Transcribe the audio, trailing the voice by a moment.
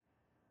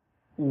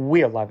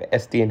We are live at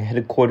SDN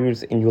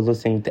headquarters, and you're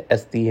listening to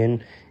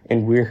SDN,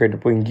 and we're here to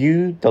bring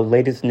you the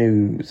latest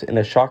news. In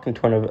a shocking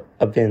turn of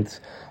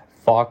events,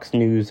 Fox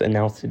News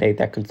announced today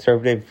that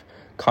conservative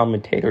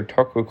commentator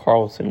Tucker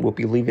Carlson will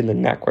be leaving the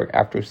network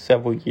after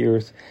several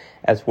years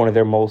as one of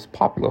their most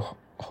popular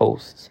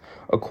hosts.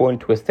 According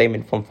to a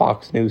statement from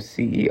Fox News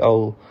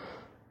CEO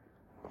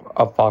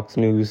of Fox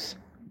News,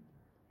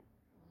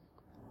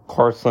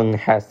 Carlson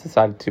has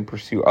decided to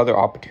pursue other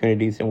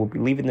opportunities and will be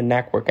leaving the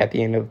network at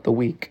the end of the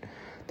week.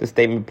 The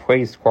statement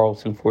praised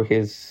Carlson for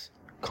his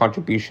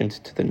contributions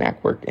to the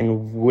network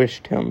and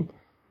wished him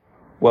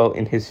well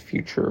in his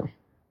future.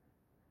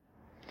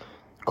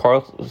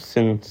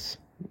 Carlson's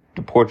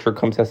departure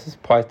comes as a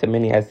surprise to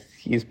many, as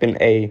he's been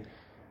a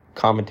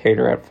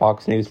commentator at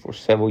Fox News for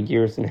several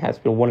years and has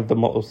been one of the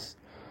most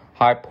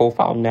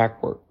high-profile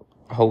network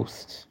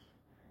hosts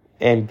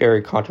and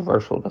very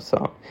controversial to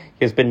some.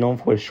 He has been known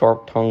for his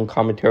sharp-tongued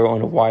commentary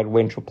on a wide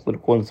range of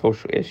political and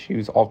social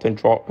issues, often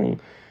drawing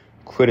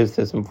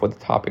criticism for the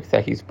topics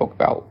that he spoke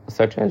about,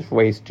 such as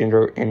race,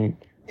 gender, and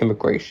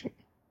immigration.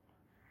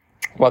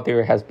 While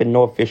there has been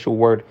no official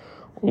word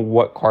on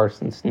what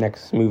Carlson's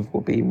next move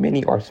will be,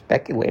 many are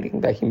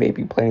speculating that he may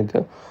be planning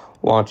to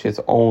launch his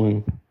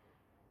own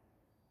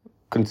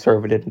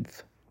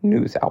conservative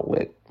news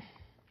outlet.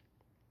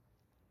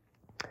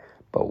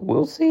 But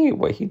we'll see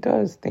what he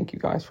does. Thank you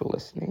guys for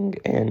listening.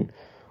 And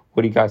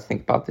what do you guys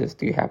think about this?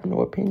 Do you have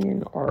no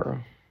opinion,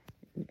 or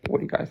what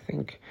do you guys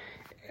think?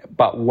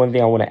 But one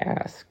thing I want to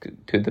ask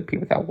to the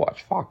people that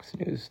watch Fox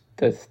News,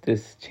 does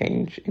this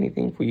change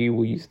anything for you?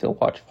 Will you still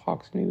watch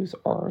Fox News,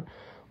 or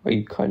are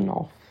you cutting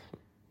off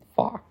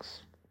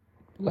Fox?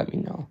 Let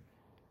me know.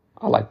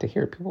 I like to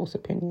hear people's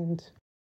opinions.